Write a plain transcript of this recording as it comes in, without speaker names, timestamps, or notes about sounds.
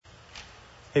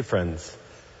Hey friends,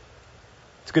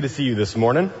 it's good to see you this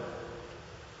morning.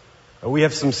 We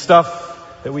have some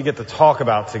stuff that we get to talk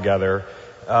about together,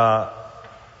 but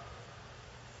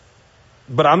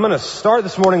I'm going to start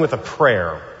this morning with a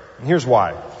prayer, and here's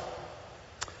why.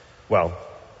 Well,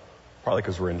 probably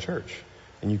because we're in church,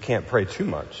 and you can't pray too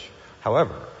much.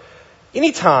 However,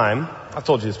 anytime, I've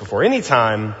told you this before,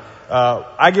 anytime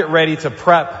I get ready to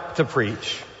prep to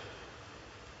preach,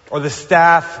 or the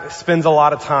staff spends a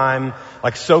lot of time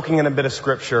like soaking in a bit of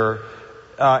scripture,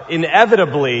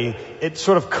 inevitably it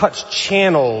sort of cuts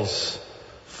channels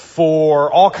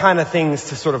for all kind of things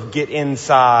to sort of get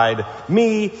inside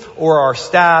me or our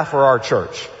staff or our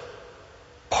church.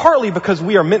 Partly because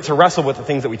we are meant to wrestle with the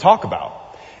things that we talk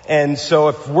about. And so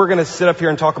if we're going to sit up here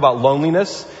and talk about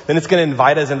loneliness, then it's going to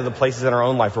invite us into the places in our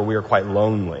own life where we are quite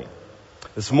lonely.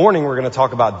 This morning we're going to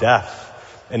talk about death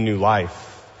and new life.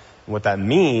 And what that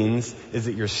means is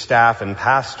that your staff and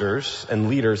pastors and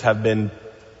leaders have been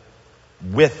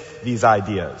with these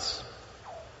ideas.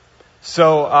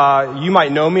 So you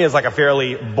might know me as like a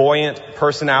fairly buoyant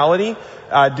personality.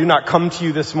 I do not come to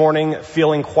you this morning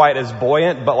feeling quite as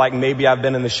buoyant, but like maybe I've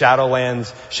been in the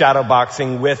Shadowlands, shadow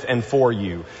boxing with and for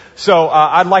you. So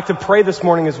I'd like to pray this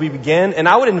morning as we begin, and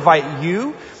I would invite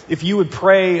you, if you would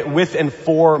pray with and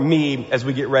for me as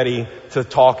we get ready to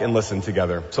talk and listen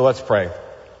together. So let's pray.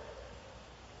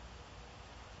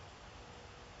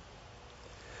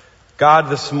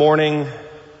 God, this morning,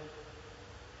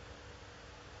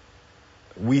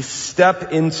 we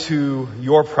step into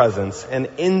your presence and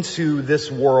into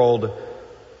this world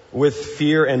with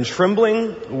fear and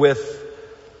trembling, with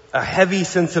a heavy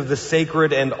sense of the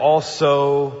sacred and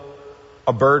also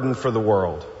a burden for the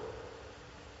world.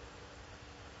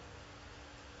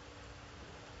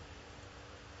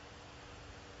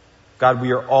 God,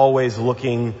 we are always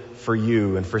looking for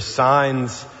you and for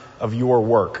signs of your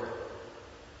work.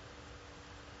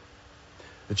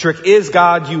 The trick is,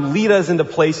 God, you lead us into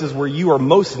places where you are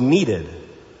most needed.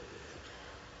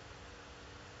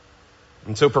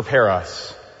 And so prepare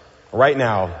us right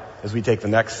now as we take the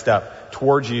next step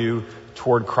towards you,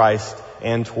 toward Christ,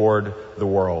 and toward the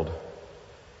world.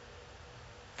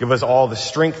 Give us all the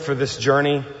strength for this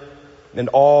journey and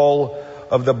all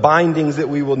of the bindings that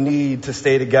we will need to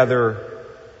stay together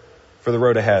for the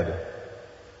road ahead.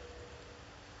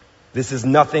 This is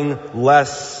nothing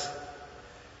less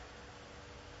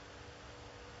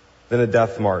than a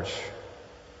death march.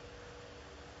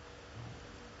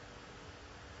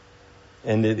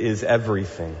 And it is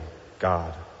everything,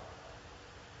 God.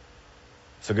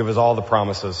 So give us all the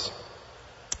promises.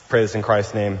 Pray this in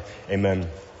Christ's name. Amen.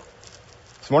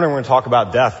 This morning we're going to talk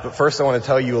about death, but first I want to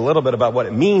tell you a little bit about what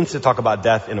it means to talk about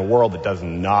death in a world that does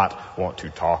not want to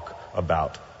talk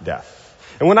about death.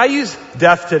 And when I use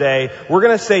death today, we're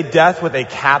going to say death with a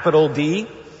capital D.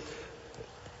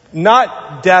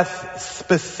 Not death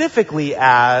specifically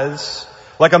as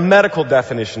like a medical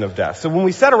definition of death. So when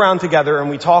we sat around together and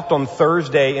we talked on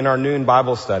Thursday in our noon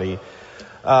Bible study,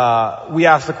 we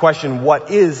asked the question,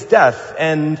 what is death?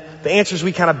 And the answers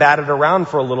we kind of batted around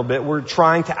for a little bit. We're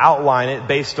trying to outline it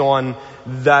based on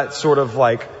that sort of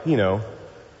like,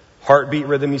 heartbeat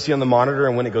rhythm you see on the monitor,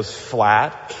 and when it goes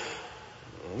flat.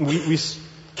 We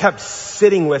kept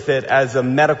sitting with it as a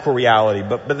medical reality.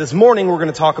 But this morning we're going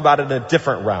to talk about it in a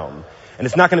different realm. And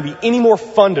it's not going to be any more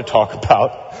fun to talk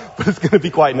about, but it's going to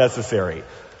be quite necessary.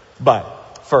 But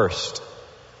first,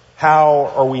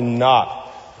 how are we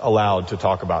not allowed to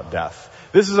talk about death?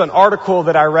 This is an article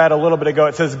that I read a little bit ago.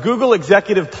 It says, Google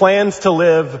executive plans to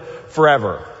live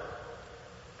forever.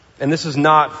 And this is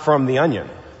not from The Onion.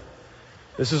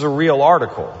 This is a real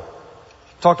article.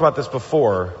 Talked about this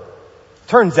before.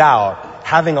 Turns out,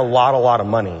 having a lot of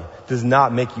money does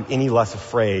not make you any less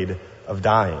afraid of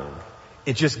dying.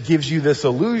 It just gives you this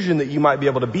illusion that you might be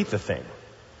able to beat the thing.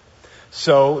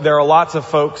 So there are lots of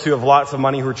folks who have lots of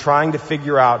money who are trying to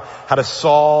figure out how to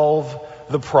solve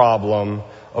the problem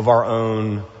of our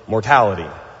own mortality.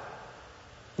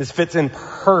 This fits in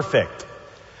perfect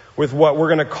with what we're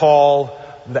going to call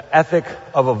the ethic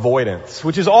of avoidance,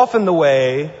 which is often the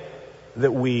way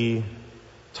that we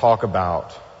talk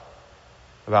about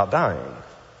dying.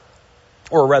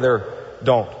 Or rather,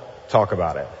 don't talk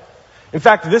about it. In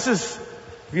fact,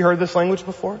 have you heard this language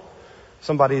before?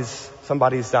 Somebody's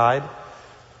died.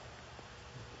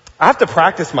 I have to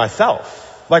practice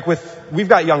myself. We've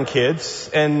got young kids,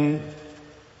 and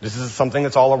this is something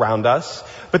that's all around us.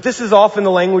 But this is often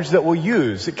the language that we'll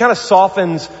use. It kind of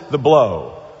softens the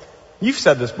blow. You've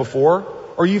said this before,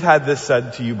 or you've had this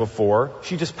said to you before.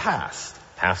 She just passed.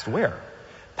 Passed where?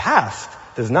 Passed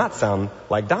does not sound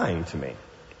like dying to me.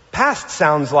 Past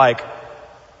sounds like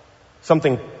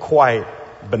something quite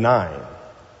benign.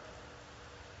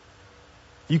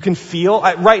 You can feel,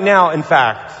 right now, in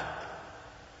fact,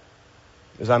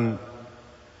 as I'm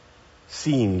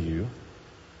seeing you,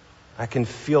 I can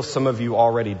feel some of you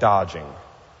already dodging,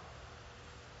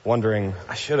 wondering,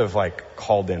 I should have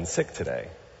called in sick today.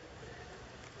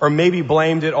 Or maybe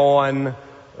blamed it on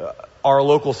our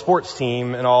local sports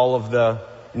team and all of the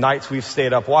nights we've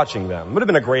stayed up watching them. It would have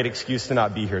been a great excuse to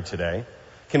not be here today.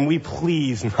 Can we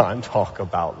please not talk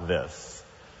about this?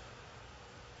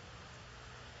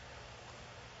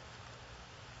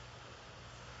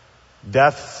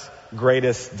 Death's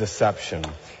greatest deception.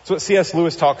 So what C.S.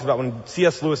 Lewis talks about when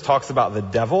C.S. Lewis talks about the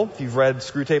devil, if you've read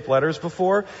Screwtape Letters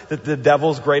before, that the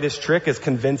devil's greatest trick is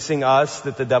convincing us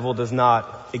that the devil does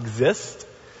not exist.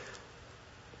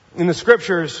 In the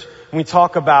scriptures, when we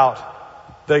talk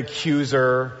about the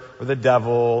accuser or the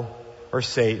devil or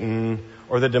Satan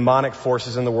or the demonic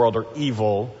forces in the world or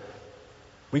evil,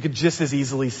 we could just as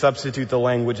easily substitute the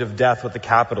language of death with a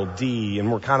capital D,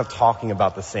 and we're kind of talking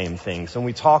about the same thing. So when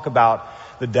we talk about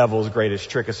the devil's greatest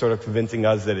trick is sort of convincing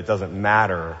us that it doesn't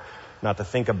matter not to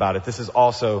think about it. This is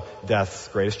also death's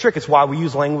greatest trick. It's why we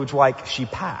use language like she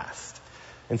passed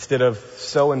instead of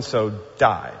so-and-so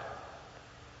died.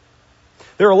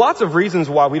 There are lots of reasons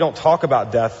why we don't talk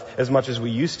about death as much as we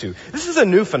used to. This is a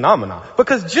new phenomenon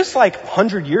because just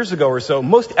 100 years ago or so,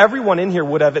 most everyone in here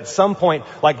would have at some point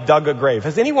dug a grave.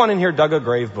 Has anyone in here dug a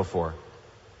grave before?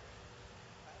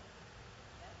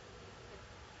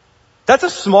 That's a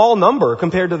small number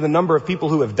compared to the number of people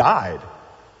who have died.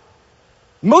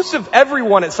 Most of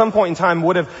everyone at some point in time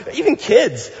would have, even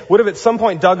kids, would have at some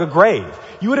point dug a grave.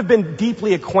 You would have been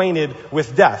deeply acquainted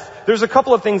with death. There's a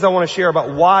couple of things I want to share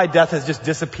about why death has just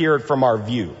disappeared from our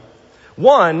view.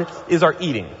 One is our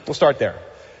eating. We'll start there.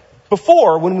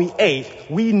 Before, when we ate,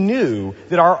 we knew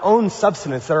that our own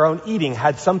substance, that our own eating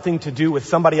had something to do with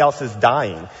somebody else's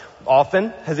dying.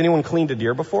 Often, has anyone cleaned a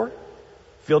deer before?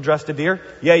 Field dressed a deer?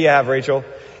 Yeah, you have, Rachel.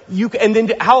 And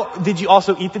then how did you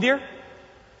also eat the deer?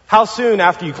 How soon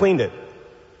after you cleaned it?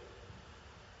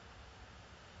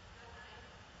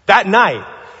 That night.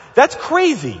 That's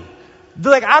crazy.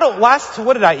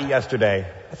 What did I eat yesterday?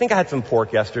 I think I had some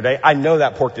pork yesterday. I know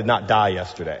that pork did not die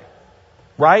yesterday.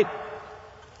 Right?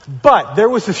 But there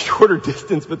was a shorter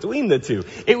distance between the two.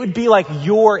 It would be like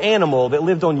your animal that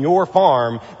lived on your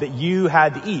farm that you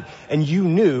had to eat. And you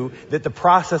knew that the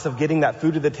process of getting that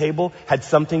food to the table had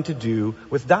something to do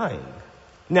with dying.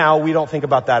 Now, we don't think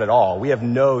about that at all. We have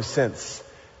no sense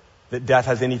that death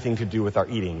has anything to do with our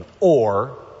eating.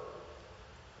 Or,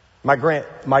 my great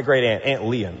aunt, Aunt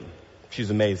Leon, she's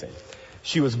amazing.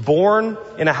 She was born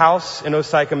in a house in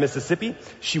Osaka, Mississippi.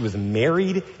 She was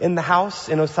married in the house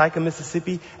in Osaka,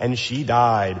 Mississippi. And she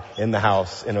died in the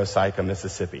house in Osaka,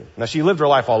 Mississippi. Now, she lived her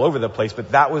life all over the place,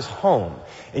 but that was home.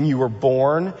 And you were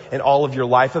born, and all of your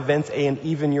life events and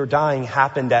even your dying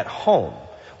happened at home.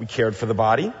 We cared for the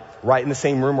body, right in the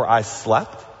same room where I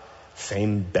slept,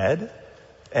 same bed.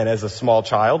 And as a small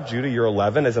child, Judah, you're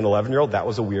 11. As an 11-year-old, that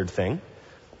was a weird thing.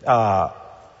 But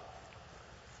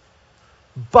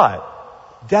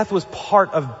death was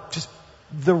part of just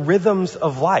the rhythms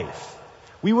of life.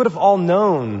 We would have all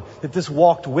known that this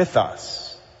walked with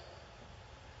us.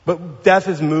 But death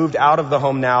has moved out of the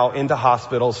home now into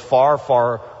hospitals far,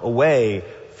 far away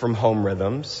from home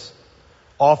rhythms.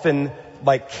 Often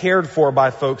cared for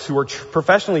by folks who are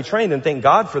professionally trained, and thank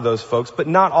God for those folks, but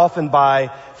not often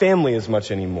by family as much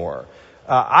anymore.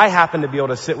 I happen to be able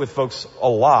to sit with folks a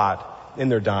lot in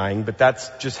their dying, but that's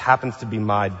just happens to be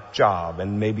my job,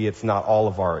 and maybe it's not all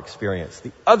of our experience.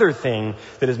 The other thing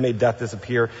that has made death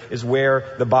disappear is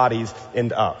where the bodies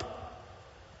end up.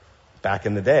 Back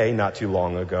in the day, not too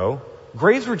long ago,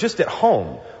 graves were just at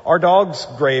home. Our dog's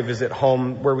grave is at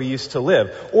home where we used to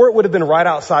live. Or it would have been right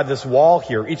outside this wall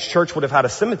here. Each church would have had a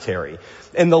cemetery.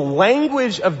 And the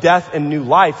language of death and new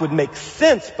life would make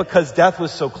sense because death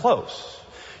was so close.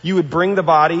 You would bring the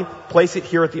body, place it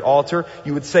here at the altar.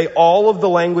 You would say all of the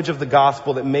language of the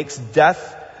gospel that makes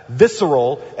death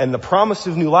visceral and the promise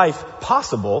of new life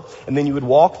possible. And then you would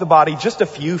walk the body just a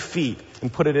few feet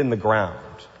and put it in the ground.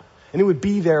 And it would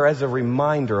be there as a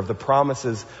reminder of the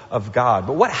promises of God.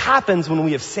 But what happens when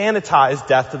we have sanitized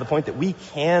death to the point that we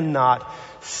cannot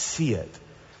see it?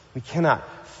 We cannot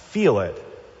feel it.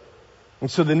 And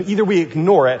so then either we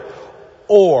ignore it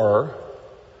or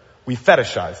we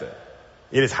fetishize it.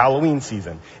 It is Halloween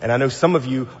season. And I know some of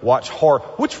you watch horror.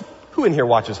 Who in here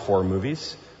watches horror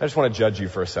movies? I just want to judge you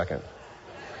for a second.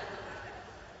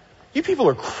 You people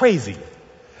are crazy.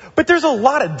 But there's a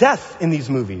lot of death in these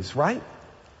movies, right?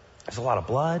 There's a lot of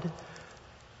blood.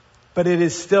 But it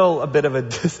is still a bit of a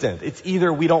distant. It's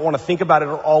either we don't want to think about it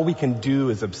or all we can do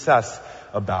is obsess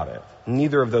about it.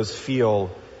 Neither of those feel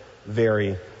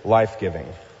very life-giving.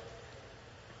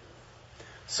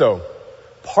 So,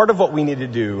 part of what we need to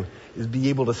do is be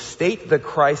able to state the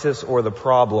crisis or the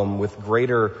problem with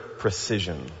greater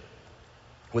precision,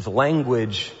 with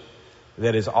language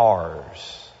that is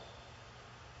ours.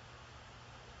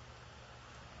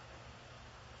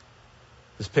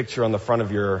 This picture on the front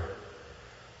of your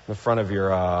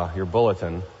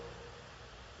bulletin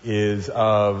is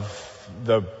of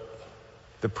the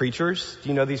preachers. Do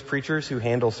you know these preachers who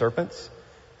handle serpents?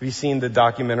 Have you seen the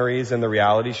documentaries and the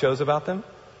reality shows about them?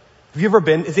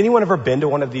 Has anyone ever been to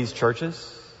one of these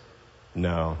churches?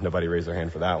 No, nobody raised their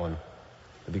hand for that one.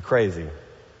 It'd be crazy.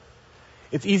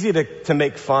 It's easy to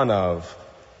make fun of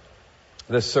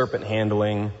the serpent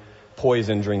handling,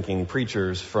 poison drinking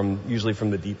preachers usually from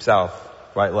the deep south.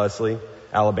 Right, Leslie?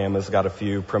 Alabama's got a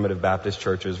few primitive Baptist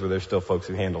churches where there's still folks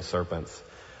who handle serpents.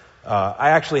 I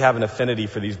actually have an affinity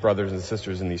for these brothers and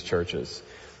sisters in these churches.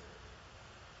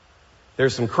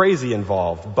 There's some crazy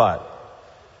involved, but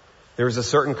there's a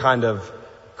certain kind of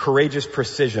courageous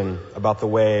precision about the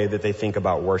way that they think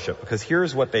about worship. Because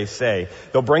here's what they say.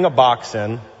 They'll bring a box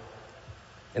in,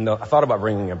 and I thought about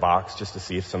bringing a box just to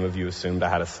see if some of you assumed I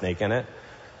had a snake in it.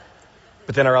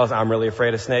 But then I realized I'm really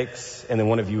afraid of snakes, and then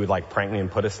one of you would prank me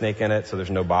and put a snake in it, so there's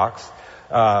no box.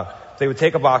 They would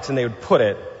take a box and they would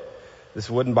put this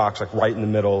wooden box, right in the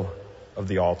middle of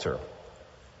the altar.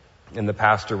 And the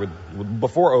pastor would,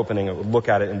 before opening it, would look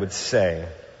at it and would say,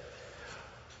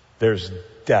 "There's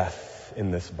death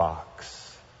in this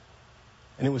box."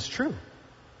 And it was true.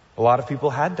 A lot of people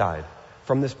had died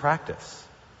from this practice.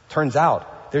 Turns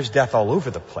out, there's death all over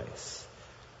the place.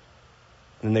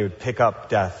 And they would pick up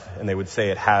death and they would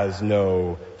say it has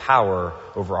no power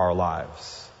over our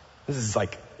lives. This is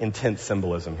intense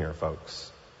symbolism here, folks.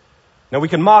 Now we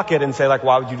can mock it and say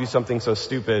why would you do something so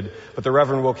stupid? But the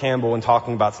Reverend Will Campbell, in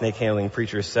talking about snake handling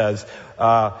preachers, says,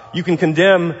 you can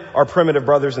condemn our primitive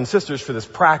brothers and sisters for this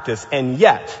practice, and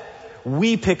yet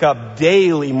we pick up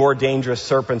daily more dangerous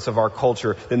serpents of our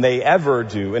culture than they ever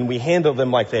do, and we handle them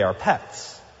like they are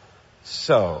pets.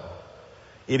 So,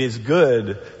 it is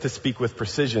good to speak with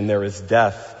precision. There is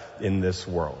death in this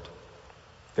world.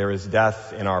 There is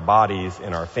death in our bodies,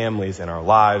 in our families, in our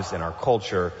lives, in our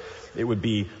culture. It would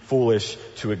be foolish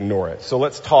to ignore it. So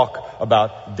let's talk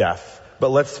about death. But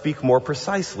let's speak more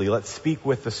precisely. Let's speak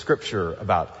with the scripture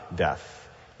about death.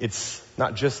 It's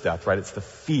not just death, right? It's the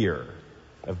fear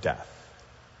of death.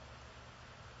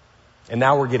 And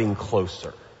now we're getting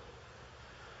closer.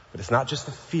 But it's not just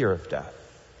the fear of death.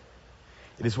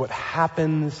 It is what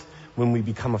happens when we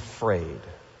become afraid.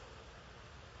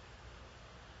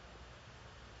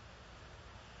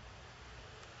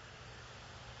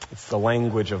 It's the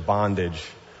language of bondage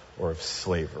or of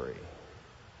slavery.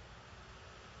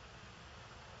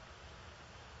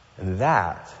 And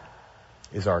that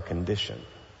is our condition.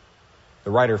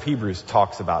 The writer of Hebrews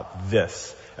talks about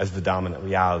this as the dominant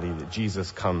reality that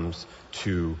Jesus comes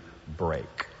to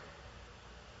break.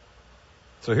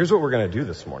 So here's what we're going to do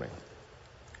this morning.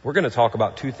 We're going to talk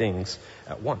about two things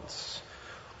at once.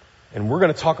 And we're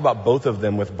going to talk about both of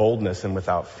them with boldness and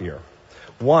without fear.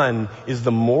 One is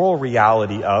the moral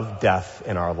reality of death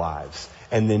in our lives.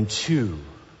 And then two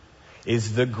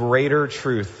is the greater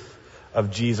truth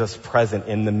of Jesus present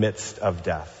in the midst of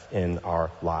death in our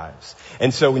lives.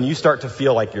 And so when you start to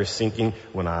feel like you're sinking,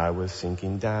 when I was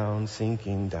sinking down,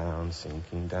 sinking down,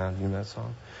 sinking down. You know that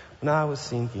song? When I was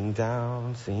sinking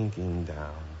down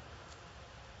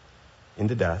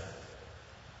into death,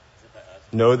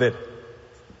 know that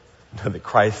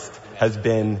Christ has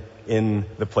been in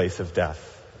the place of death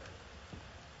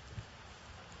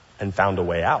and found a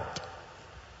way out.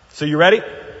 So you ready?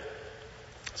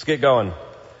 Let's get going.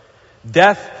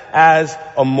 Death as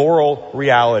a moral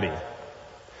reality.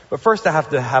 But first I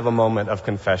have to have a moment of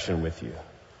confession with you.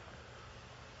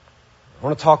 I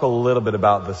want to talk a little bit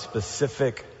about the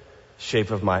specific shape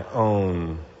of my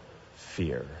own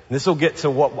fear. This will get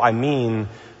to what I mean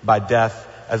by death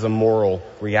as a moral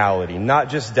reality, not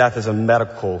just death as a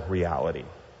medical reality.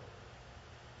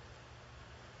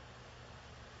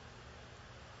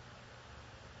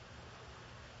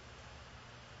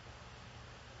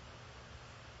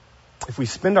 If we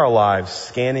spend our lives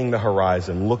scanning the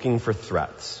horizon, looking for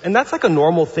threats, and that's a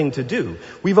normal thing to do.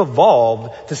 We've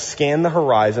evolved to scan the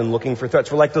horizon, looking for threats.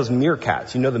 We're like those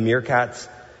meerkats. You know the meerkats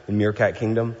in Meerkat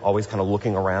Kingdom? Always kind of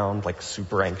looking around,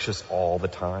 super anxious all the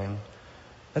time.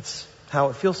 That's how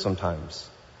it feels sometimes.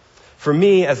 For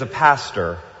me, as a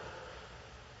pastor,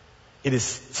 it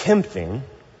is tempting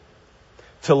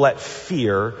to let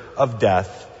fear of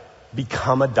death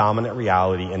become a dominant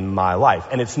reality in my life.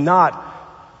 And it's not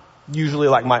usually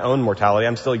like my own mortality.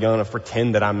 I'm still going to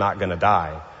pretend that I'm not going to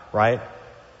die, right?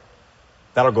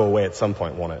 That'll go away at some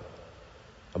point, won't it?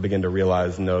 I'll begin to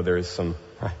realize, no, there is some,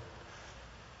 right?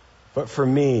 But for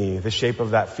me, the shape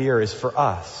of that fear is for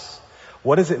us.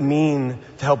 What does it mean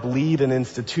to help lead an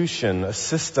institution, a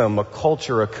system, a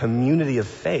culture, a community of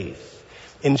faith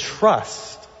in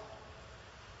trust?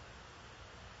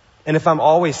 And if I'm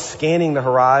always scanning the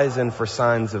horizon for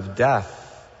signs of death,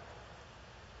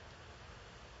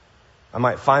 I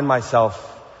might find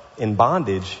myself in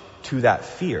bondage to that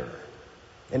fear.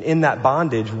 And in that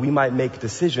bondage, we might make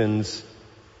decisions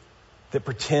that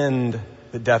pretend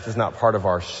that death is not part of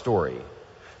our story.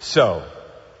 So,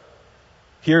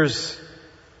 here's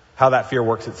how that fear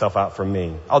works itself out for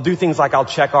me. I'll do things like I'll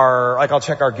check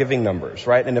our giving numbers,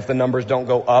 right? And if the numbers don't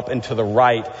go up and to the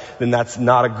right, then that's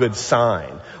not a good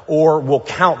sign. Or we'll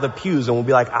count the pews and we'll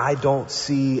be like, I don't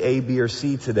see A, B, or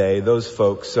C today, those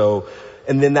folks. So,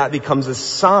 and then that becomes a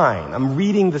sign. I'm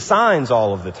reading the signs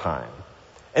all of the time.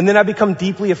 And then I become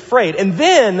deeply afraid. And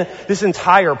then this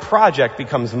entire project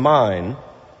becomes mine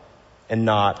and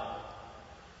not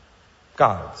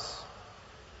God's.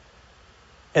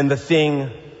 And the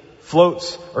thing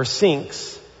floats or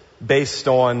sinks based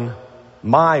on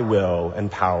my will and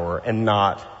power and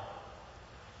not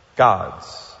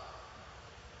God's.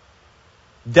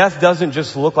 Death doesn't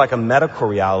just look like a medical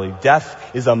reality.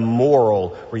 Death is a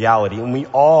moral reality, and we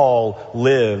all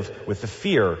live with the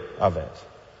fear of it.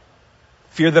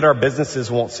 Fear that our businesses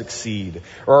won't succeed,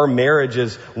 or our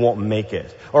marriages won't make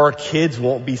it, or our kids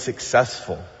won't be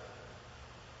successful.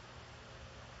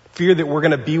 Fear that we're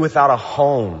going to be without a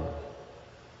home,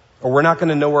 or we're not going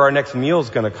to know where our next meal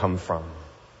is going to come from.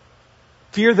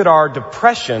 Fear that our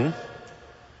depression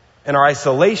and our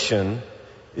isolation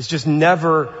is just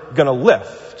never going to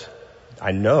lift.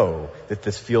 I know that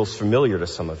this feels familiar to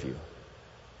some of you.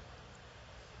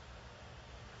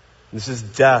 This is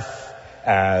death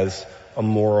as a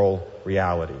moral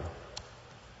reality.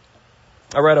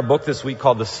 I read a book this week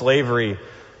called The Slavery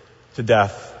to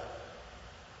Death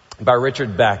by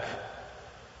Richard Beck.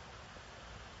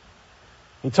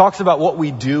 He talks about what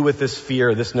we do with this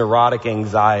fear, this neurotic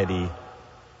anxiety.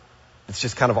 It's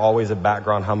just kind of always a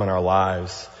background hum in our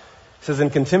lives. He says,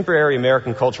 in contemporary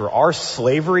American culture, our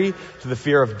slavery to the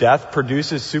fear of death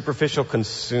produces superficial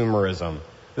consumerism.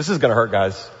 This is going to hurt,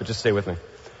 guys, but just stay with me.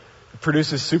 It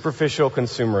produces superficial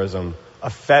consumerism, a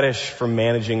fetish for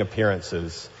managing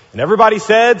appearances. And everybody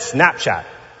said Snapchat.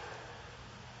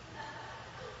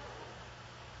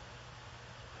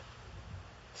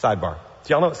 Sidebar.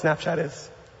 Do y'all know what Snapchat is?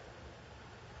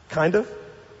 Kind of.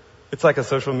 It's like a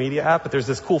social media app, but there's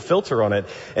this cool filter on it.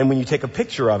 And when you take a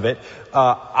picture of it, if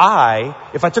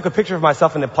I took a picture of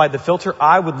myself and applied the filter,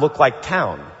 I would look like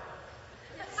town.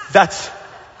 That's,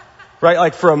 right,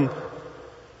 like from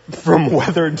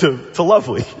weathered to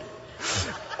lovely.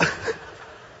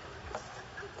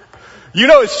 You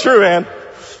know it's true, man.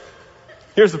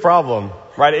 Here's the problem,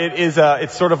 right?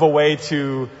 It's sort of a way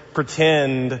to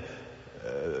pretend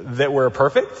that we're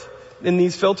perfect in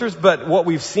these filters, but what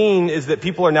we've seen is that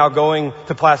people are now going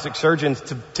to plastic surgeons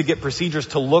to get procedures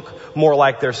to look more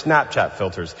like their Snapchat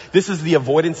filters. This is the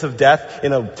avoidance of death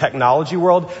in a technology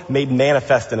world made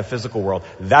manifest in a physical world.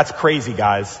 That's crazy,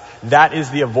 guys. That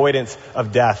is the avoidance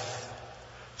of death.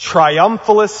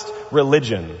 Triumphalist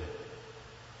religion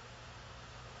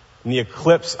in the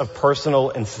eclipse of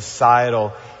personal and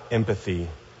societal empathy.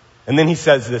 And then he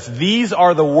says this, these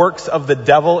are the works of the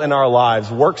devil in our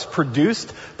lives, works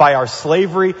produced by our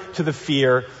slavery to the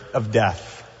fear of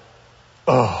death.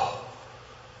 Oh.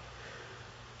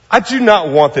 I do not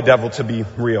want the devil to be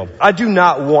real. I do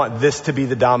not want this to be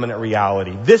the dominant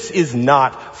reality. This is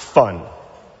not fun.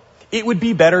 It would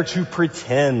be better to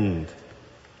pretend.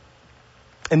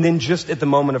 And then just at the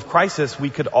moment of crisis,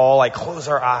 we could all close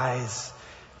our eyes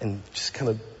and just kind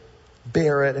of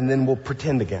bear it, and then we'll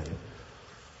pretend again.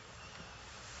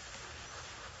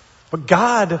 But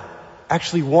God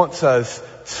actually wants us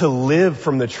to live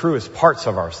from the truest parts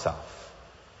of ourselves.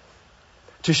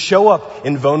 To show up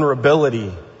in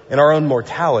vulnerability, in our own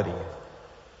mortality.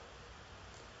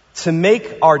 To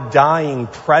make our dying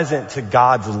present to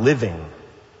God's living.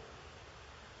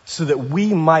 So that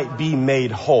we might be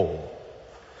made whole.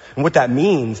 And what that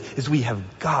means is we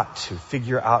have got to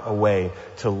figure out a way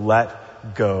to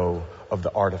let go of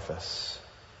the artifice.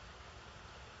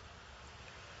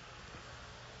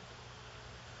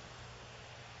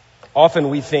 Often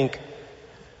we think,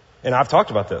 and I've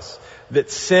talked about this, that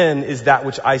sin is that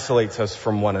which isolates us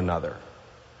from one another.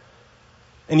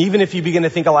 And even if you begin to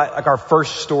think like our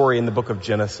first story in the book of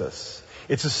Genesis,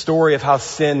 it's a story of how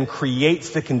sin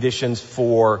creates the conditions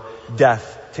for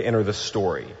death to enter the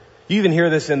story. You even hear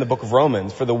this in the book of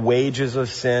Romans. For the wages of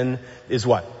sin is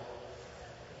what?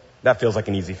 That feels like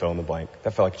an easy fill in the blank.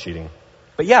 That felt like cheating.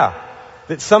 But yeah,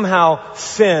 that somehow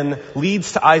sin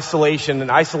leads to isolation, and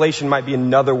isolation might be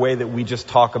another way that we just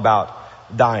talk about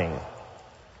dying.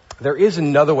 There is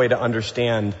another way to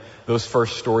understand those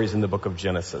first stories in the book of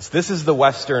Genesis. This is the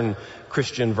Western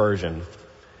Christian version.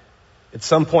 At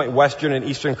some point, Western and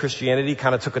Eastern Christianity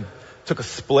kind of took a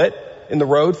split in the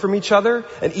road from each other,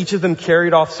 and each of them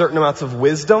carried off certain amounts of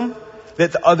wisdom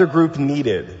that the other group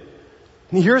needed.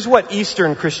 And here's what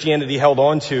Eastern Christianity held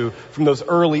on to from those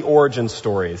early origin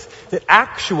stories. That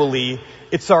actually,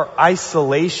 it's our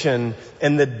isolation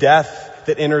and the death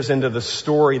that enters into the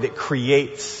story that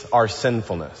creates our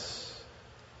sinfulness.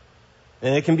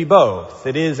 And it can be both.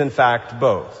 It is, in fact,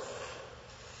 both.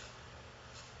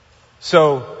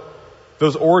 So,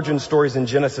 those origin stories in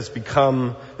Genesis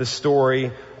become the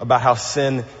story about how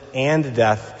sin and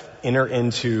death enter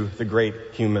into the great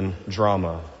human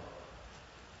drama.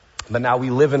 But now we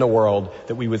live in a world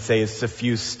that we would say is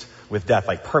suffused with death,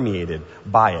 like permeated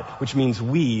by it, which means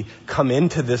we come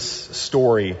into this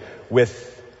story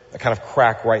with a kind of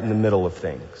crack right in the middle of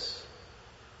things.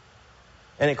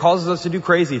 And it causes us to do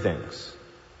crazy things.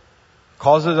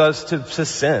 Causes us to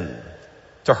sin,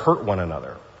 to hurt one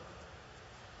another.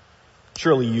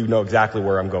 Surely you know exactly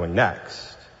where I'm going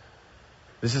next.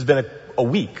 This has been a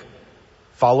week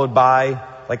followed by,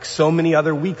 like so many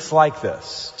other weeks like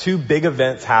this, 2 big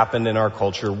events happened in our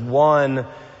culture. One,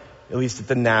 at least at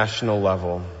the national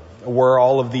level, were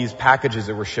all of these packages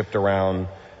that were shipped around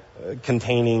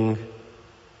containing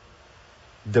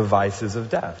devices of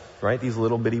death, right? These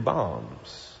little bitty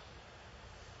bombs.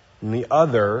 And the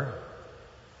other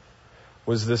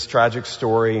was this tragic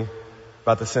story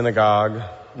about the synagogue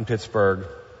in Pittsburgh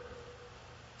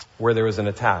where there was an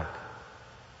attack,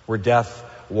 where death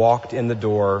walked in the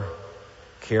door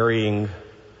carrying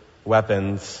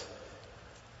weapons,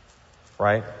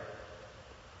 right?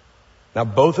 Now,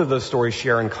 both of those stories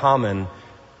share in common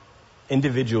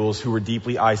individuals who were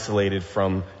deeply isolated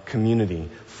from community,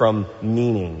 from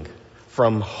meaning,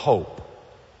 from hope.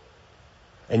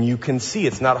 And you can see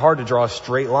it's not hard to draw a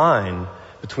straight line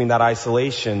between that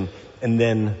isolation and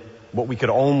then what we could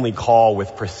only call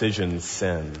with precision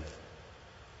sin.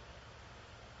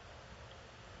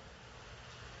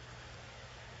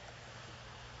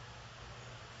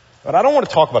 But I don't want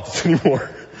to talk about this anymore.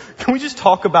 Can we just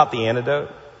talk about the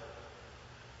antidote?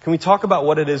 Can we talk about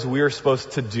what it is we are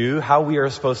supposed to do, how we are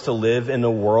supposed to live in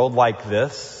a world like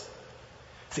this?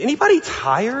 Is anybody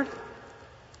tired?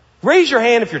 Raise your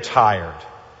hand if you're tired.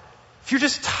 If you're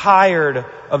just tired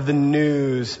of the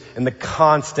news and the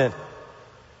constant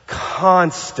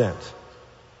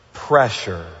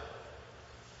pressure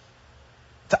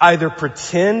to either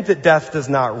pretend that death does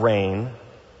not reign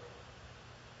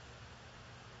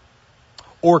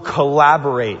or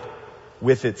collaborate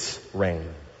with its reign.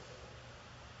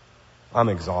 I'm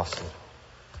exhausted.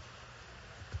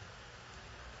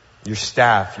 Your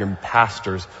staff, your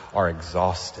pastors are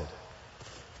exhausted.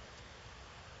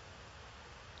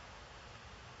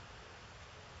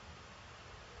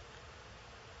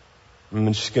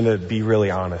 I'm just going to be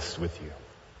really honest with you.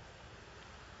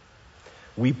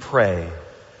 We pray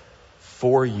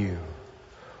for you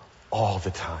all the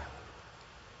time.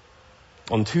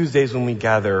 On Tuesdays when we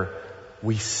gather,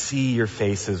 we see your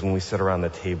faces when we sit around the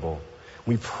table.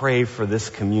 We pray for this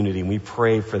community. We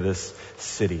pray for this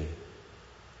city.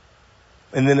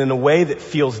 And then in a way that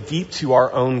feels deep to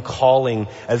our own calling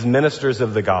as ministers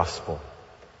of the gospel,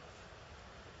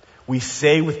 we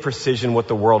say with precision what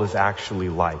the world is actually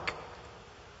like.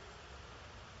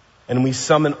 And we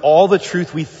summon all the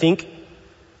truth we think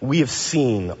we have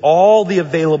seen, all the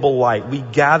available light. We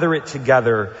gather it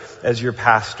together as your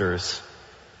pastors.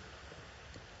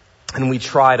 And we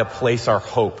try to place our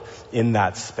hope in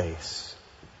that space.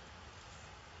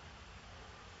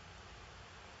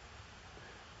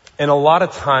 And a lot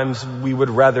of times we would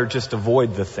rather just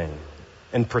avoid the thing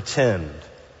and pretend.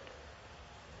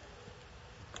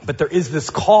 But there is this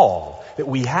call that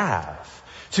we have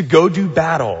to go do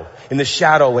battle in the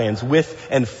Shadowlands with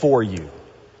and for you.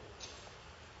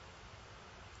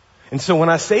 And so when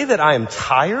I say that I am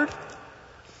tired,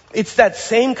 it's that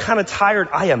same kind of tired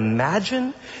I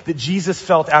imagine that Jesus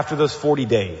felt after those 40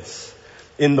 days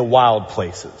in the wild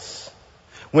places.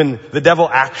 When the devil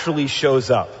actually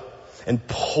shows up and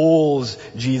pulls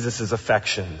Jesus'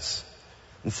 affections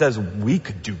and says, we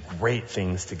could do great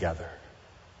things together.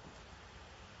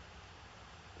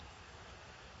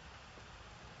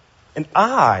 And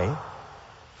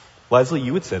Leslie,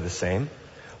 you would say the same.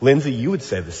 Lindsay, you would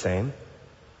say the same.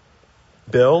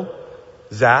 Bill,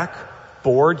 Zach,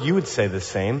 bored. You would say the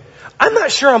same. I'm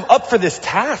not sure I'm up for this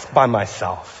task by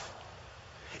myself.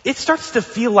 It starts to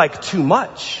feel like too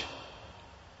much.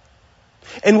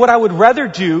 And what I would rather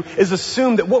do is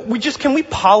assume that can we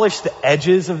polish the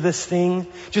edges of this thing?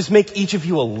 Just make each of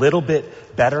you a little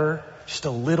bit better. Just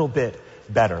a little bit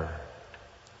better.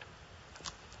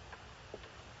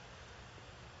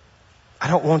 I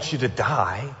don't want you to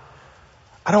die.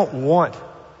 I don't want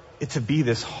it to be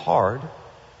this hard.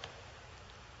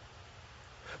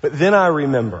 But then I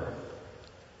remember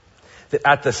that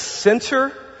at the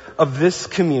center of this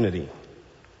community,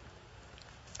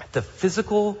 at the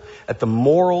physical, at the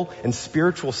moral and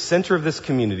spiritual center of this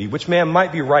community, which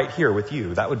might be right here with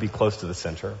you, that would be close to the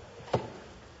center,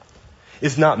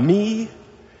 is not me,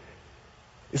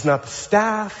 is not the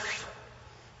staff,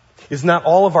 is not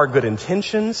all of our good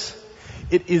intentions.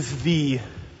 It is the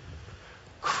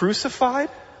crucified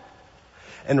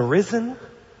and risen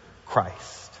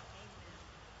Christ.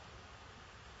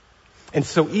 And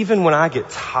so even when I get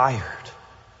tired,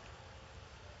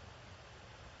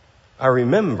 I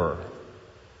remember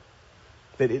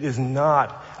that it is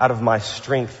not out of my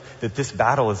strength that this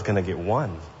battle is going to get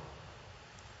won.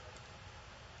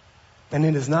 And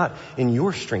it is not in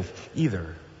your strength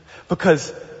either.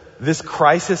 Because this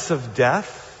crisis of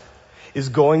death is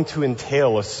going to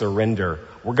entail a surrender.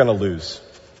 We're going to lose.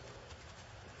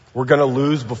 We're going to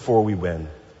lose before we win.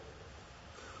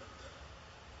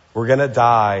 We're going to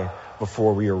die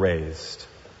before we are raised.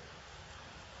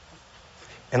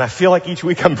 And I feel like each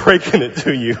week I'm breaking it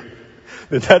to you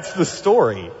that that's the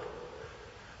story.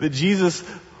 That Jesus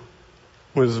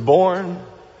was born,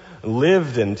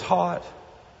 lived and taught,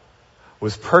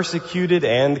 was persecuted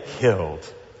and killed.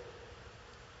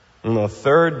 On the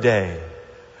third day,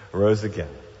 rose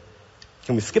again.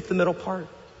 Can we skip the middle part?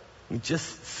 We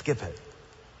just skip it.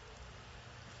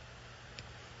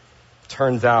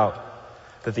 Turns out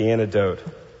that the antidote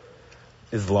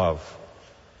is love.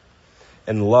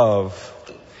 And love,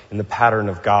 in the pattern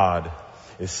of God,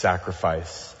 is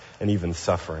sacrifice and even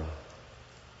suffering.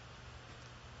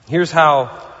 Here's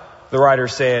how the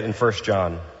writers say it in 1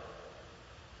 John.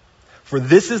 For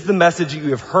this is the message that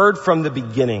you have heard from the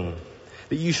beginning,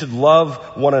 that you should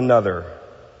love one another.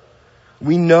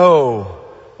 We know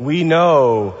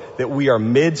that we are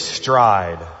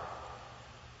mid-stride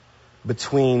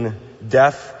between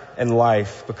death and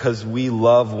life because we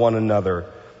love one another.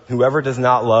 Whoever does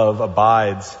not love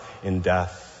abides in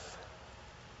death.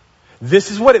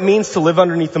 This is what it means to live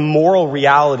underneath the moral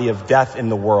reality of death in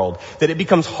the world. That it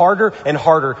becomes harder and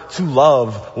harder to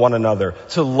love one another.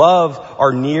 To love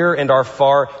our near and our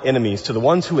far enemies. To the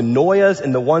ones who annoy us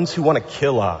and the ones who want to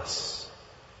kill us.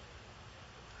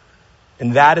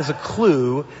 And that is a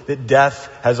clue that death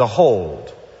has a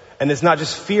hold. And it's not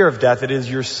just fear of death, it is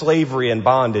your slavery and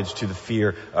bondage to the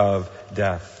fear of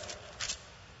death.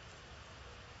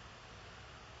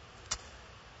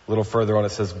 A little further on it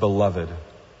says, Beloved,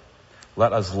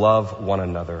 let us love one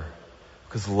another,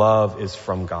 because love is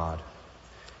from God.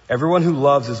 Everyone who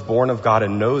loves is born of God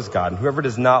and knows God, and whoever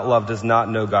does not love does not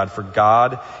know God, for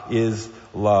God is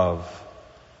love.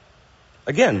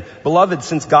 Again, beloved,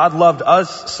 since God loved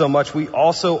us so much, we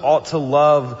also ought to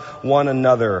love one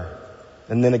another.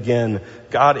 And then again,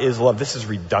 God is love. This is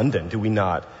redundant, do we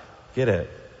not? Get it?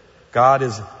 God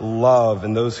is love,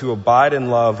 and those who abide in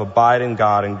love abide in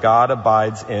God, and God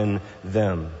abides in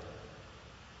them.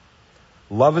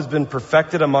 Love has been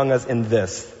perfected among us in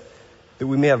this, that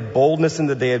we may have boldness in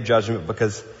the day of judgment,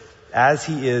 because as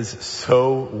He is,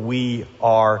 so we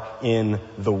are in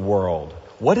the world.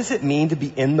 What does it mean to be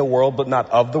in the world but not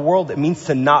of the world? It means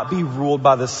to not be ruled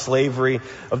by the slavery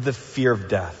of the fear of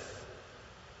death.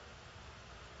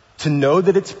 To know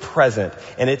that it's present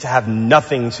and it to have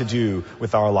nothing to do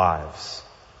with our lives.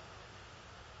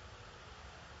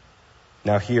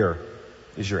 Now here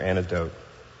is your antidote.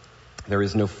 There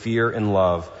is no fear in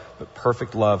love, but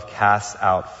perfect love casts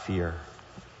out fear.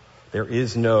 There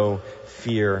is no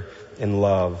fear in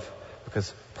love,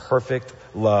 because perfect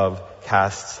love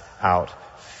casts out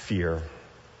fear.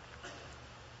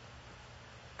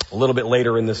 A little bit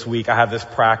later in this week, I have this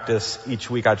practice each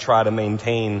week I try to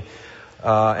maintain,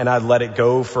 and I'd let it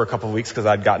go for a couple of weeks because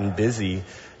I'd gotten busy,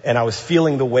 and I was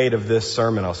feeling the weight of this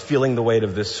sermon. I was feeling the weight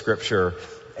of this scripture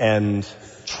and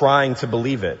trying to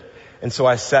believe it. And so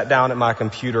I sat down at my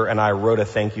computer and I wrote a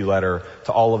thank you letter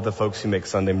to all of the folks who make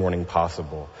Sunday morning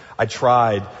possible. I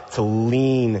tried to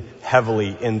lean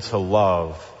heavily into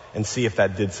love and see if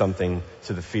that did something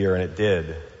to the fear, and it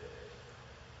did.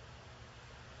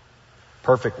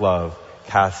 Perfect love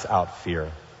casts out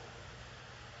fear.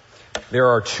 There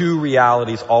are two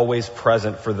realities always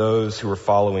present for those who are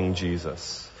following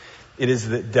Jesus. It is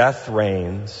that death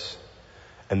reigns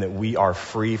and that we are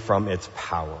free from its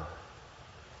power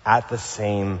at the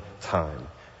same time.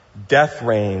 Death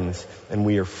reigns and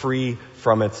we are free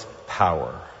from its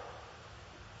power.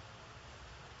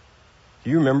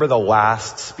 Do you remember the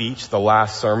last speech, the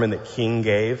last sermon that King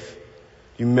gave?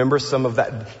 Do you remember some of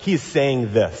that? He's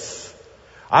saying this: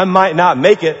 I might not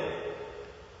make it,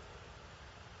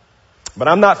 but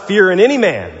I'm not fearing any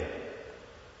man,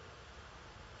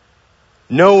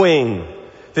 knowing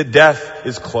that death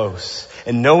is close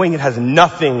and knowing it has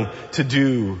nothing to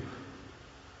do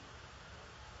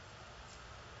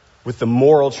with the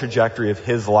moral trajectory of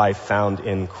his life found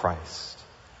in Christ.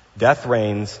 Death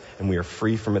reigns and we are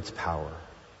free from its power.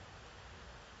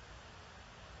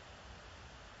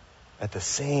 At the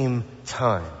same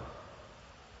time,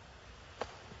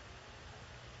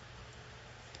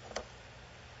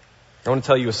 I want to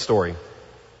tell you a story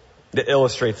that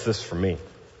illustrates this for me.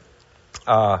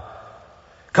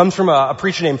 Comes from a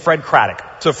preacher named Fred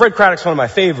Craddock. So Fred Craddock's one of my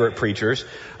favorite preachers.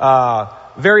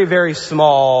 Very, very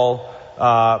small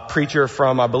preacher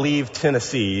from, I believe,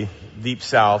 Tennessee, deep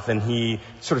south, and he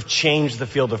sort of changed the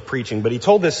field of preaching. But he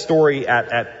told this story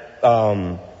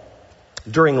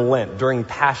during Lent, during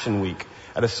Passion Week,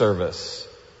 at a service.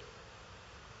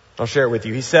 I'll share it with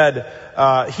you. He said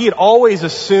he had always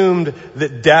assumed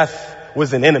that death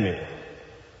was an enemy.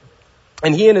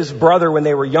 And he and his brother, when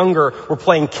they were younger, were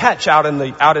playing catch out in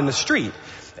the street.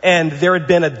 And there had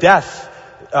been a death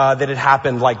that had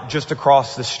happened like just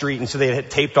across the street. And so they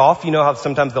had taped off. You know how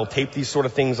sometimes they'll tape these sort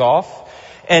of things off?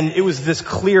 And it was this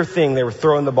clear thing. They were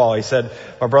throwing the ball. He said,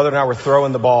 my brother and I were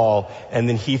throwing the ball, and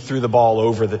then he threw the ball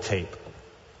over the tape.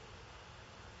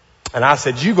 And I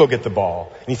said, you go get the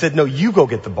ball. And he said, no, you go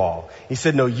get the ball. He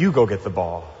said, no, you go get the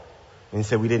ball. And he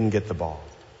said, we didn't get the ball.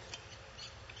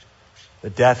 The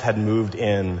death had moved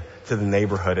in to the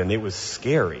neighborhood, and it was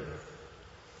scary.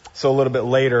 So a little bit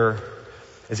later,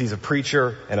 as he's a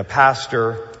preacher and a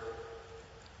pastor,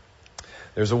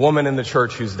 there's a woman in the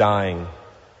church who's dying.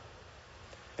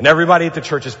 And everybody at the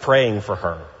church is praying for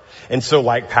her. And so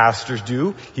like pastors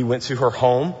do, he went to her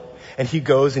home, and he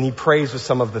goes and he prays with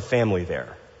some of the family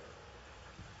there.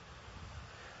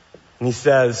 And he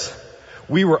says,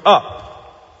 we were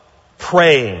up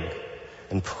praying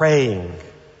and praying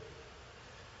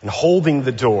and holding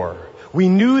the door. We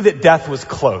knew that death was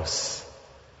close.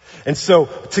 And so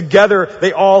together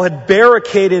they all had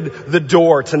barricaded the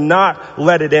door to not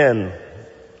let it in.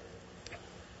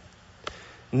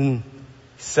 And he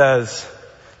says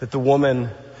that the woman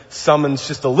summons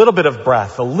just a little bit of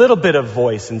breath, a little bit of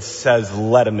voice, and says,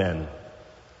 let him in.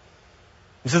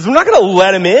 He says, we're not going to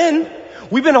let him in.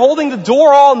 We've been holding the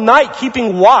door all night,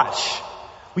 keeping watch.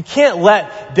 We can't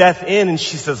let death in. And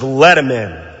she says, let him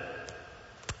in.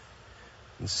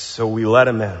 And so we let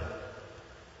him in.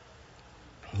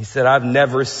 He said, I've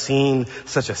never seen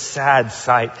such a sad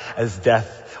sight as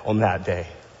death on that day.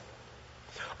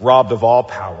 Robbed of all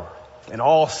power and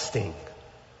all sting.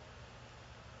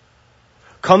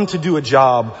 Come to do a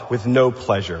job with no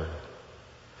pleasure.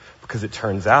 Because it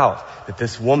turns out that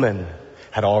this woman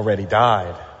had already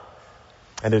died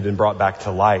and had been brought back to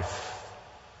life.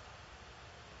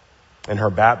 And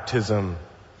her baptism,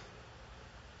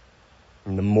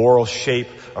 in the moral shape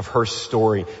of her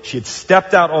story, she had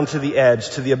stepped out onto the edge,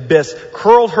 to the abyss,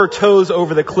 curled her toes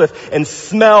over the cliff, and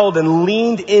smelled and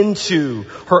leaned into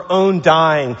her own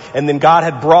dying. And then God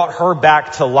had brought her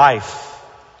back to life.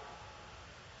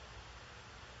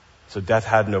 So death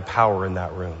had no power in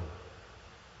that room.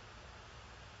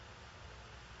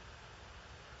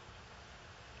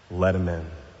 Let him in.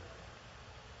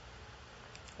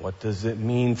 What does it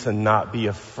mean to not be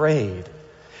afraid?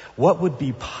 What would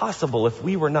be possible if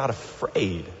we were not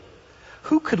afraid?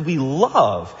 Who could we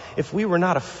love if we were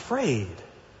not afraid?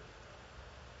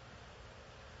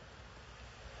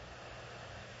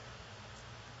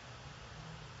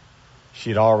 She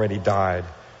had already died.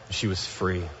 She was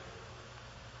free.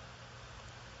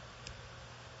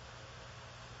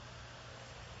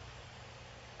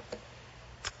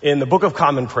 In the Book of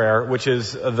Common Prayer, which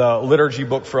is the liturgy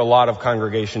book for a lot of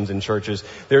congregations and churches,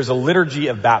 there's a liturgy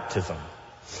of baptism.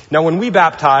 Now, when we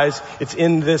baptize, it's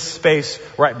in this space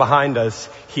right behind us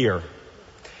here.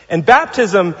 And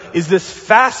baptism is this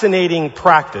fascinating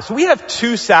practice. We have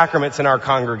two sacraments in our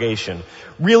congregation,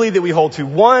 really, that we hold to.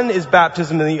 One is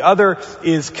baptism and the other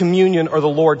is communion or the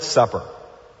Lord's Supper.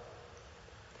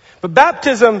 But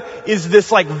baptism is this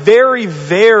very,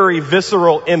 very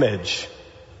visceral image.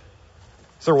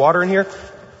 Is there water in here?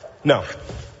 No.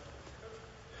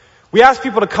 We ask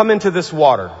people to come into this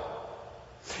water.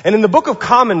 And in the Book of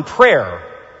Common Prayer,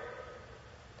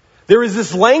 there is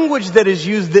this language that is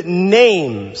used that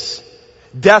names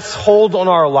death's hold on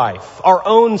our life, our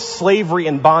own slavery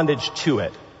and bondage to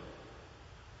it.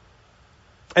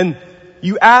 And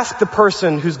you ask the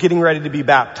person who's getting ready to be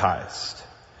baptized,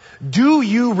 do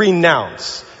you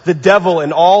renounce the devil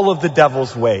and all of the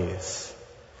devil's ways?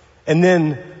 And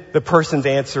then the person's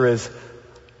answer is,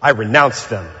 I renounce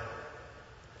them.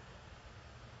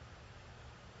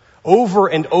 Over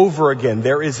and over again,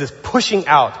 there is this pushing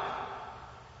out,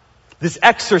 this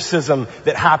exorcism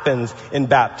that happens in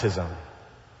baptism.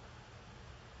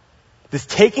 This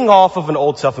taking off of an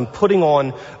old self and putting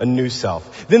on a new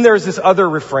self. Then there's this other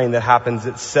refrain that happens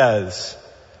that says,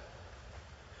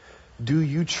 do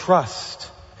you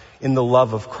trust in the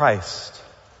love of Christ?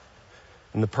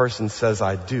 And the person says,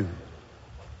 I do.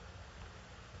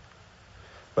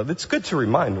 But it's good to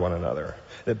remind one another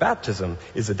that baptism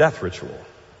is a death ritual.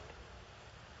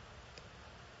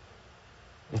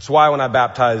 That's why when I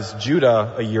baptized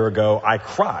Judah a year ago, I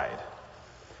cried.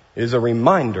 It is a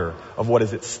reminder of what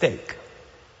is at stake.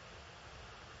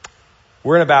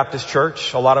 We're in a Baptist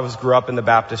church. A lot of us grew up in the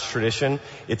Baptist tradition.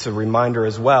 It's a reminder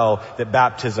as well that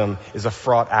baptism is a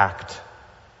fraught act.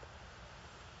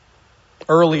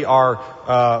 Early,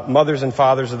 our mothers and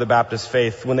fathers of the Baptist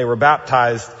faith, when they were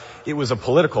baptized, it was a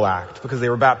political act because they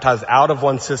were baptized out of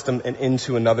one system and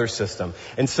into another system.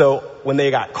 And so when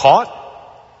they got caught,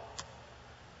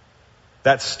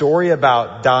 that story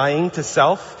about dying to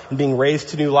self and being raised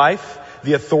to new life,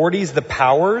 the authorities, the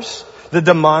powers, the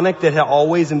demonic that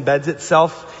always embeds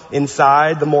itself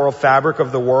inside the moral fabric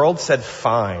of the world said,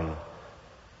 fine.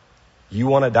 You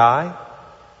want to die?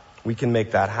 We can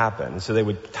make that happen. So they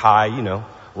would tie,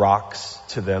 rocks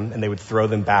to them and they would throw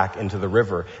them back into the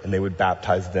river and they would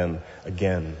baptize them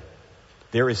again.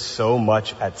 There is so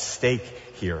much at stake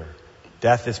here.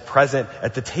 Death is present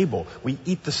at the table. We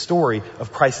eat the story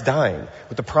of Christ dying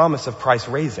with the promise of Christ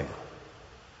raising.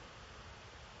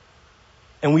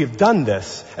 And we have done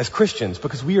this as Christians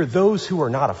because we are those who are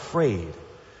not afraid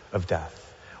of death.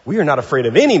 We are not afraid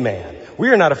of any man. We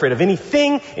are not afraid of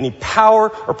anything, any power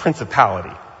or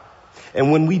principality.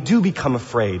 And when we do become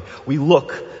afraid, we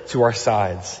look to our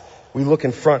sides. We look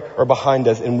in front or behind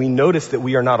us and we notice that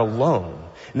we are not alone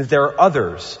and that there are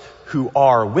others who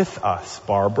are with us.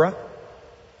 Barbara,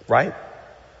 right?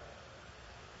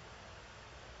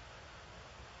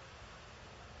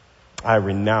 I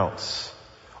renounce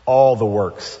all the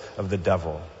works of the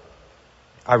devil.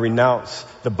 I renounce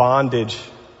the bondage,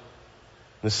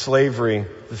 the slavery,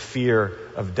 the fear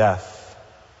of death.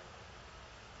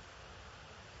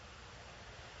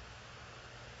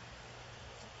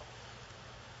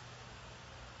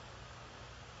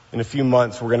 In a few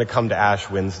months, we're going to come to Ash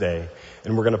Wednesday,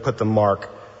 and we're going to put the mark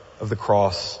of the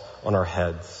cross on our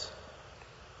heads.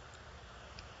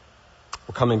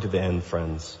 We're coming to the end,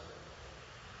 friends.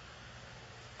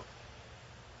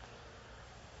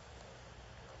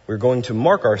 We're going to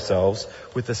mark ourselves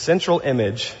with the central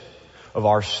image of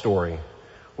our story,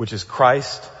 which is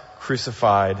Christ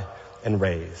crucified and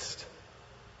raised.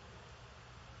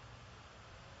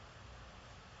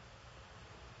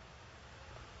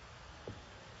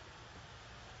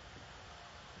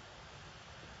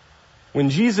 When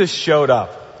Jesus showed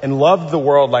up and loved the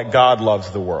world like God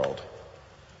loves the world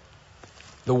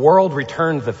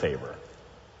returned the favor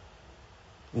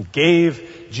and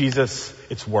gave Jesus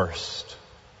its worst.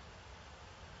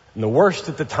 And the worst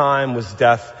at the time was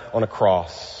death on a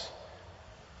cross.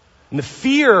 And the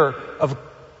fear of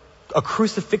a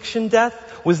crucifixion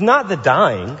death was not the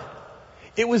dying.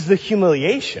 It was the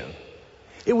humiliation.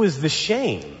 It was the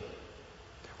shame,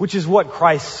 which is what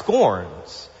Christ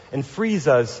scorns and frees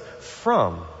us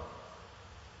from.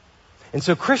 And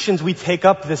so Christians, we take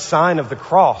up this sign of the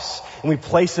cross and we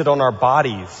place it on our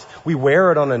bodies. We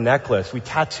wear it on a necklace. We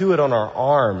tattoo it on our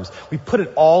arms. We put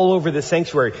it all over the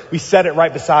sanctuary. We set it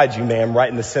right beside you, ma'am, right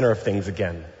in the center of things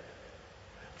again.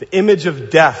 The image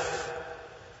of death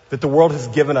that the world has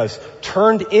given us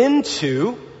turned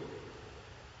into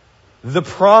the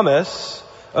promise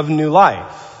of new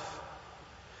life.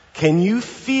 Can you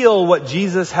feel what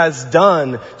Jesus has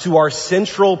done to our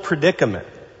central predicament?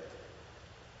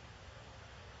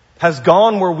 Has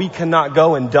gone where we cannot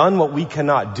go and done what we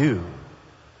cannot do.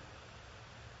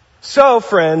 So,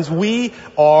 friends, we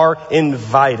are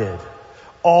invited,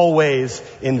 always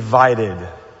invited,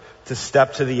 to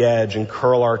step to the edge and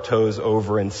curl our toes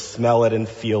over and smell it and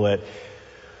feel it,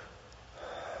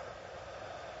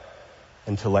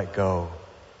 and to let go.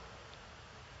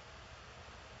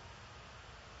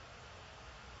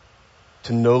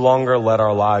 To no longer let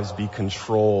our lives be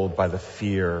controlled by the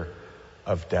fear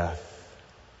of death.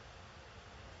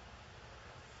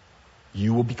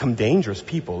 You will become dangerous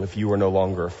people if you are no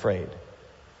longer afraid.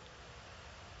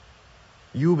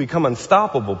 You will become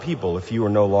unstoppable people if you are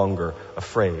no longer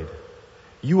afraid.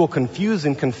 You will confuse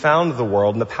and confound the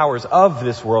world and the powers of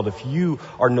this world if you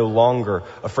are no longer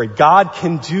afraid. God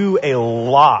can do a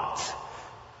lot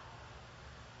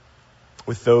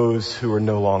with those who are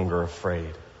no longer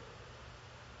afraid.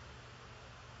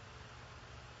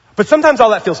 But sometimes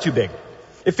all that feels too big.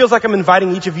 It feels like I'm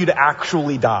inviting each of you to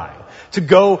actually die, to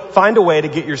go find a way to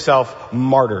get yourself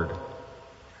martyred.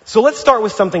 So let's start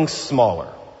with something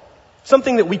smaller.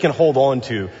 Something that we can hold on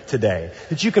to today,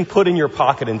 that you can put in your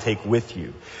pocket and take with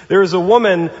you. There is a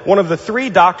woman, one of the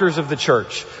 3 doctors of the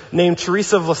church, named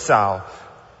Teresa of LaSalle.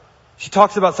 She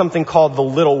talks about something called the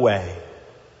little way.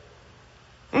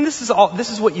 And this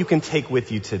is what you can take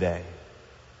with you today.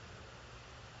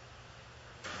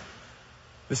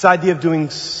 This idea of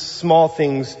doing small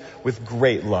things with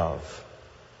great love.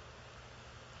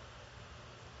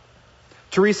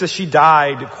 Teresa, she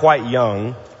died quite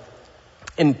young.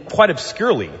 And quite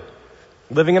obscurely,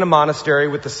 living in a monastery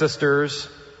with the sisters,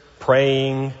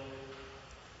 praying,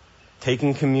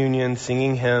 taking communion,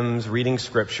 singing hymns, reading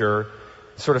scripture,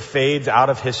 sort of fades out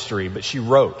of history. But she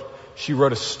wrote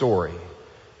a story,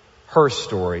 her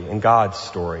story and God's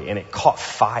story, and it caught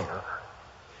fire.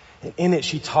 And in it,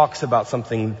 she talks about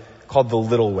something called the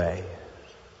little way.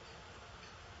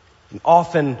 And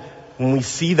often, when we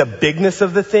see the bigness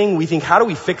of the thing, we think, how do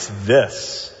we fix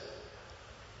this?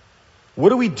 What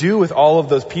do we do with all of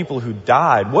those people who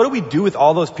died? What do we do with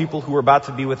all those people who are about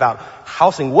to be without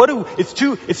housing?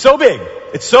 It's so big.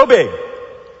 It's so big.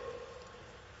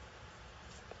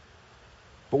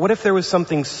 But what if there was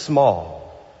something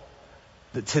small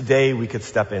that today we could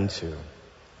step into?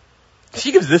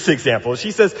 She gives this example.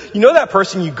 She says, you know that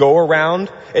person you go around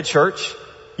at church?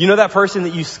 You know that person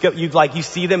that you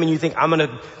see them and you think,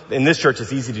 in this church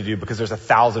it's easy to do because there's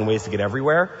 1,000 ways to get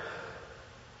everywhere.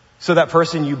 So that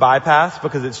person you bypass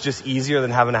because it's just easier than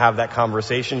having to have that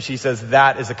conversation. She says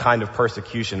that is a kind of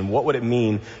persecution. And what would it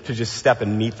mean to just step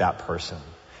and meet that person?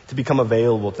 To become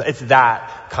available to, it's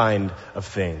that kind of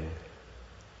thing.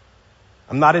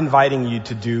 I'm not inviting you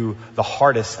to do the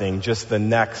hardest thing, just the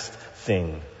next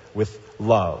thing with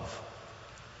love.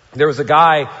 There was a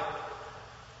guy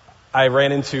I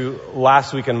ran into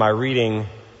last week in my reading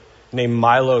named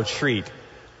Milo Treat.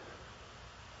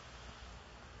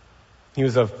 He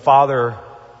was a father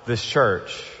of this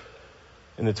church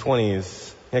in the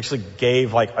 1920s. He actually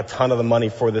gave a ton of the money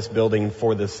for this building,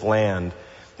 for this land.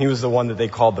 He was the one that they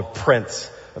called the Prince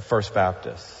of First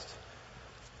Baptist.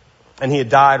 And he had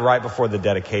died right before the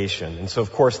dedication. And so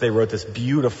of course they wrote this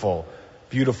beautiful,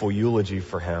 beautiful eulogy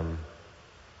for him.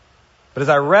 But as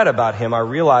I read about him, I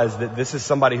realized that this is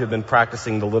somebody who had been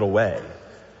practicing the little way.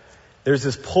 There's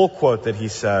this pull quote that he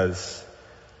says,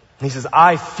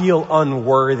 I feel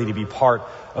unworthy to be part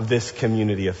of this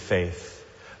community of faith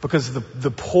because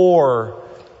the poor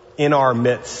in our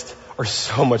midst are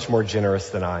so much more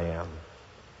generous than I am.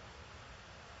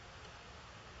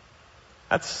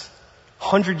 That's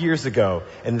 100 years ago,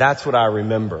 and that's what I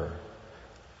remember.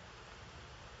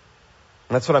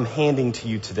 And that's what I'm handing to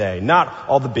you today. Not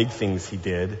all the big things he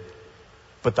did,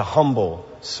 but the humble,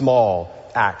 small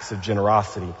acts of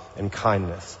generosity and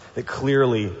kindness that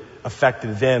clearly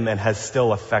affected them and has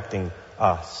still affecting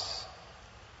us.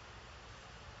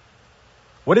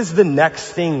 What is the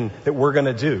next thing that we're going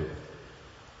to do?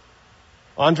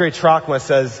 Andre Trachma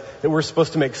says that we're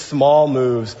supposed to make small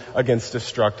moves against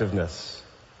destructiveness.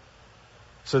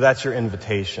 So that's your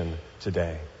invitation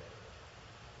today.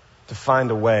 To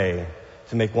find a way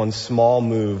to make one small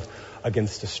move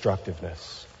against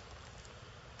destructiveness.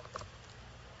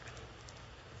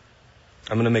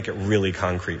 I'm going to make it really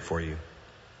concrete for you.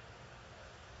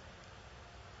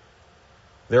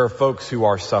 There are folks who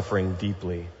are suffering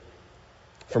deeply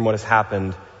from what has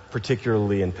happened,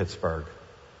 particularly in Pittsburgh.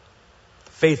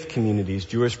 Faith communities,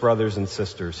 Jewish brothers and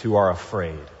sisters who are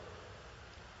afraid.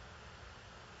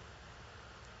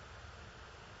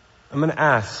 I'm going to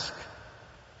ask,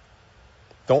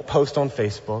 don't post on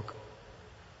Facebook.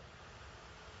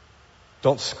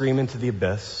 Don't scream into the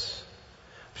abyss.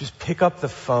 Just pick up the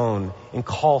phone and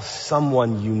call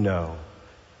someone you know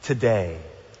today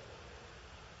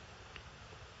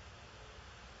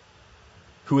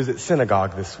who was at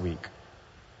synagogue this week,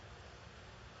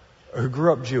 or who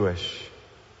grew up Jewish,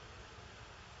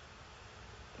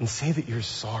 and say that you're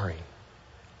sorry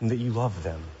and that you love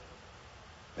them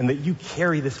and that you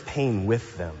carry this pain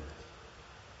with them.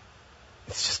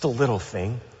 It's just a little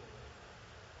thing.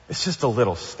 It's just a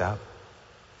little step.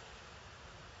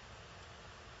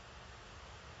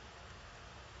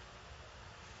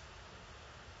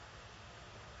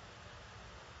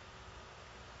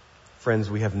 Friends,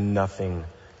 we have nothing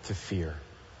to fear.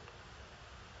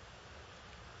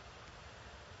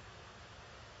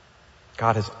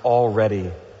 God has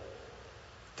already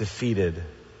defeated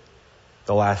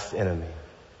the last enemy.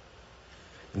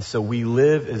 And so we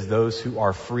live as those who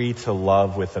are free to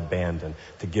love with abandon,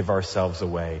 to give ourselves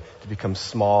away, to become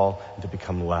small and to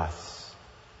become less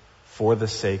for the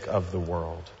sake of the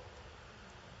world.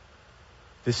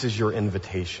 This is your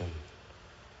invitation.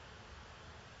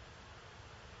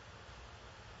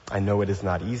 I know it is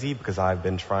not easy because I've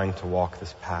been trying to walk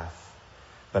this path,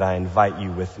 but I invite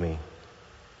you with me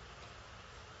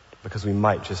because we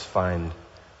might just find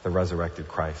the resurrected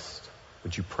Christ.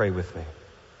 Would you pray with me?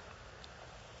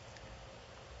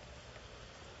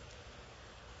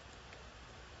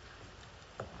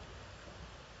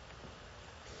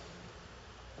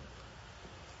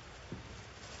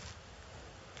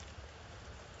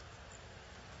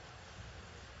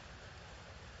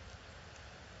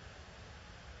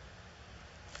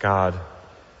 God,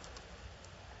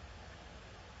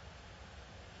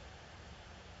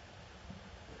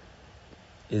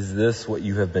 is this what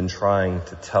you have been trying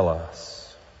to tell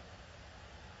us?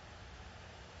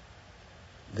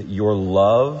 That your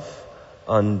love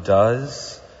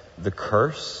undoes the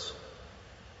curse?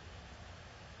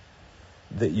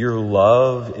 That your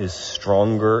love is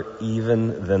stronger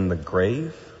even than the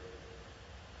grave?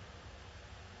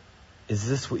 Is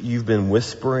this what you've been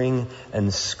whispering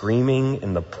and screaming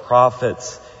in the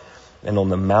prophets and on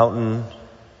the mountain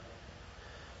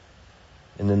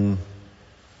and in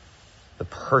the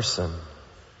person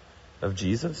of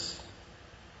Jesus?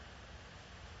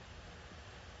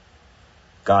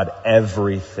 God,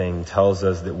 everything tells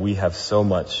us that we have so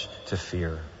much to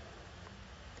fear.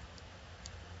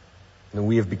 And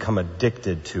we have become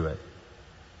addicted to it.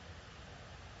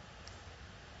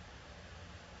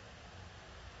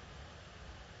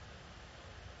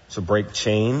 So break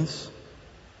chains,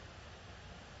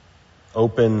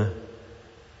 open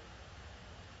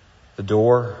the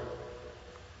door,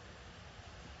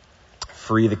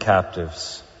 free the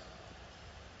captives,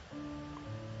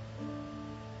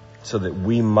 so that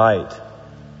we might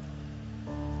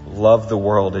love the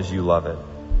world as you love it,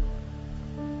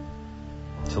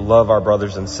 to love our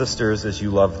brothers and sisters as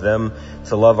you love them,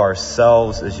 to love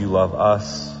ourselves as you love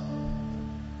us.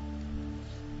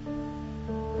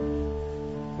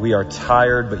 We are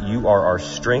tired, but you are our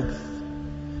strength.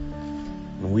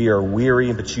 We are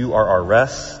weary, but you are our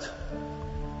rest.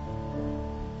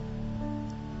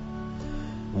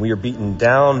 We are beaten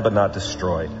down, but not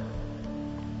destroyed.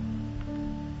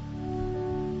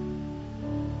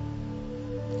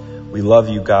 We love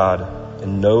you, God,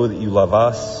 and know that you love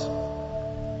us.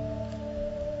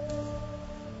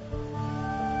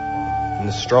 In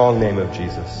the strong name of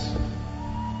Jesus.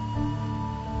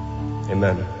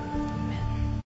 Amen.